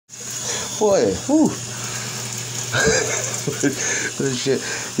boy. Whew. Shit.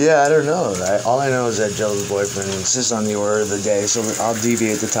 Yeah, I don't know. All I know is that Joe's boyfriend insists on the order of the day, so I'll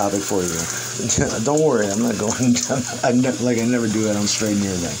deviate the topic for you. Don't worry, I'm not going. I never do it. I'm straight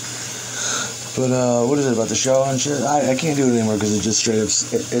near that. But what is it about the show and shit? I can't do it anymore because it just straight up.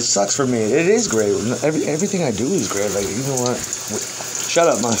 It sucks for me. It is great. Everything I do is great. Like even when shut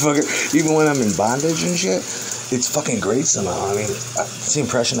up, motherfucker. Even when I'm in bondage and shit, it's fucking great somehow. I mean, it's the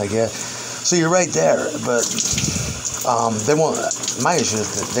impression I get. So you're right there, but they won't. My issue is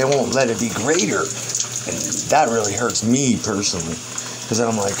that they won't let it be greater, and that really hurts me personally, because then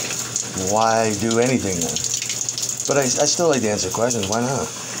I'm like, why do anything then? But I still like to answer questions. Why not?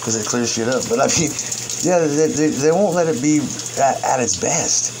 Because it clears shit up. But I mean, yeah, they won't let it be at its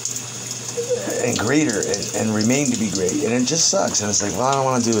best and greater and remain to be great, and it just sucks. And it's like, well, I don't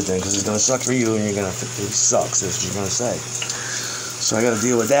want to do it then, because it's gonna suck for you, and it sucks. That's what you're gonna say. So I got to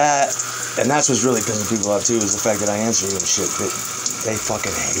deal with that. And that's what's really pissing people off too, is the fact that I answer them shit. They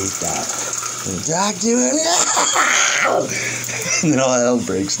fucking hate that. Doctor, no! And all hell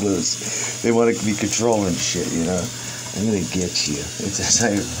breaks loose. They want to be controlling shit, you know. I'm gonna get you. It's just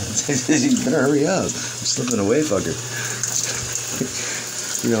like, you better hurry up. I'm slipping away, fucker.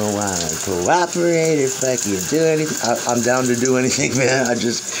 You don't want to cooperate if I can do anything. I'm down to do anything, man. I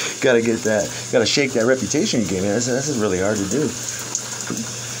just gotta get that. Gotta shake that reputation you gave me. That's really hard to do.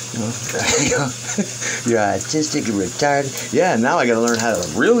 You're autistic and retarded. Yeah, now I gotta learn how to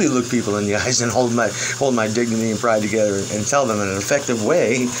really look people in the eyes and hold my dignity and pride together and tell them in an effective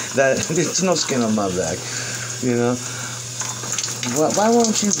way that there's no skin on my back. You know? Why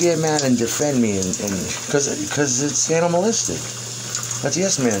won't you get mad and defend me? Because it's animalistic. That's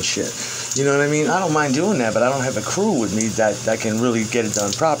yes man shit. You know what I mean? I don't mind doing that, but I don't have a crew with me that can really get it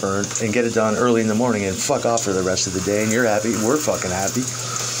done proper and get it done early in the morning and fuck off for the rest of the day, and you're happy, we're fucking happy.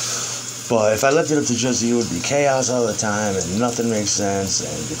 But if I left it up to just you, it would be chaos all the time, and nothing makes sense,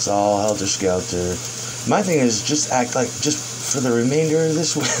 and it's all helter-skelter. My thing is just act like, just for the remainder of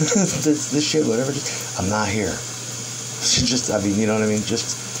this this shit, whatever, I'm not here. Just, I mean, you know what I mean?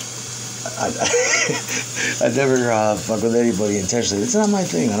 Just, I never fuck with anybody intentionally. It's not my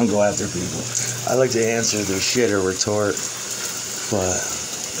thing. I don't go after people. I like to answer their shit or retort, but...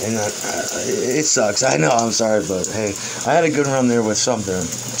 And it sucks. I know, I'm sorry, but hey, I had a good run there with something,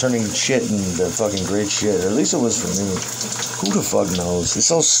 turning shit into fucking great shit. Or at least it was for me. Who the fuck knows? It's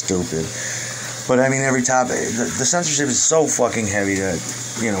so stupid. But I mean, every topic, the censorship is so fucking heavy that,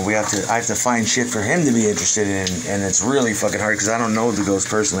 you know, I have to find shit for him to be interested in, and it's really fucking hard because I don't know the Ghost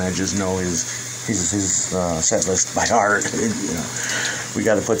personally. I just know his set list by heart. You know, we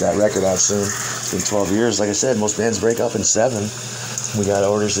got to put that record out soon. It's been 12 years. Like I said, most bands break up in 7. We got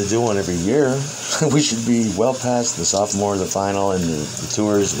orders to do one every year. We should be well past the sophomore, the final, and the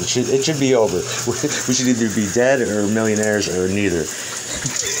tours. It should be over. We should either be dead or millionaires or neither.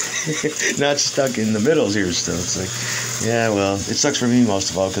 Not stuck in the middle here still. It's like, yeah, well, it sucks for me most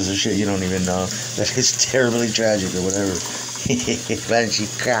of all because there's shit you don't even know that is terribly tragic or whatever. Why don't you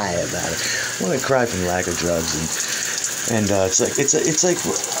cry about it? I want to cry from lack of drugs and it's like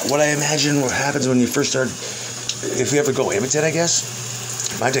what I imagine what happens when you first start. If you ever go imitate, I guess,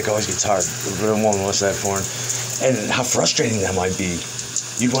 my dick always gets hard, but it won't unless that porn. And how frustrating that might be.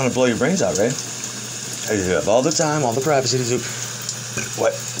 You'd want to blow your brains out, right? You have all the time, all the privacy to do.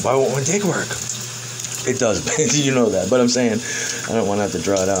 What? Why won't my dick work? It does, you know that. But I'm saying, I don't want to have to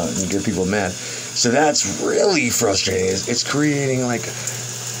draw it out and get people mad. So that's really frustrating. It's creating like,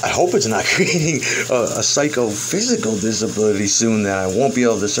 I hope it's not creating a psychophysical disability soon that I won't be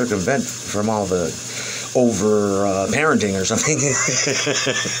able to circumvent from all the over parenting or something.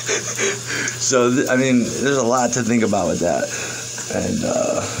 So I mean, there's a lot to think about with that, and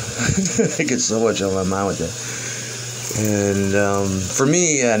I get so much on my mind with that. And for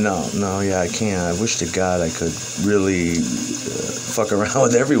me, yeah, I can't. I wish to God I could really fuck around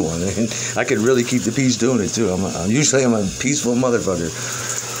with everyone, and I could really keep the peace doing it too. I'm usually a peaceful motherfucker,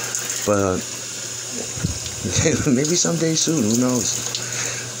 but maybe someday soon. Who knows?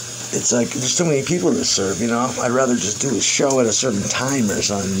 It's like, there's too many people to serve, you know? I'd rather just do a show at a certain time or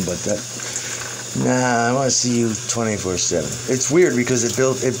something, but I want to see you 24/7. It's weird because it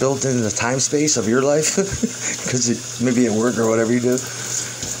built into the time space of your life, because maybe at work or whatever you do,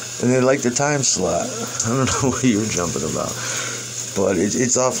 and they like the time slot. I don't know what you're jumping about, but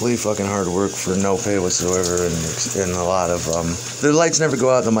it's awfully fucking hard work for no pay whatsoever, and a lot of, the lights never go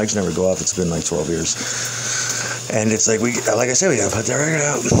out, the mics never go off. It's been like 12 years. And it's like, like I said, we gotta put that record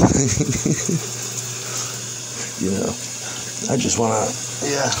out. You know, I just wanna,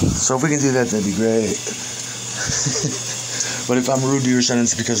 yeah. So if we can do that, that'd be great. But if I'm rude to your son,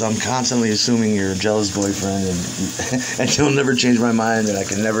 it's because I'm constantly assuming you're a jealous boyfriend, and you'll never change my mind, and I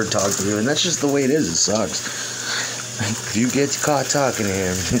can never talk to you. And that's just the way it is. It sucks. If you get caught talking to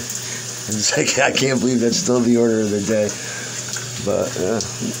him, it's like, I can't believe that's still the order of the day. But,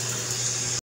 yeah.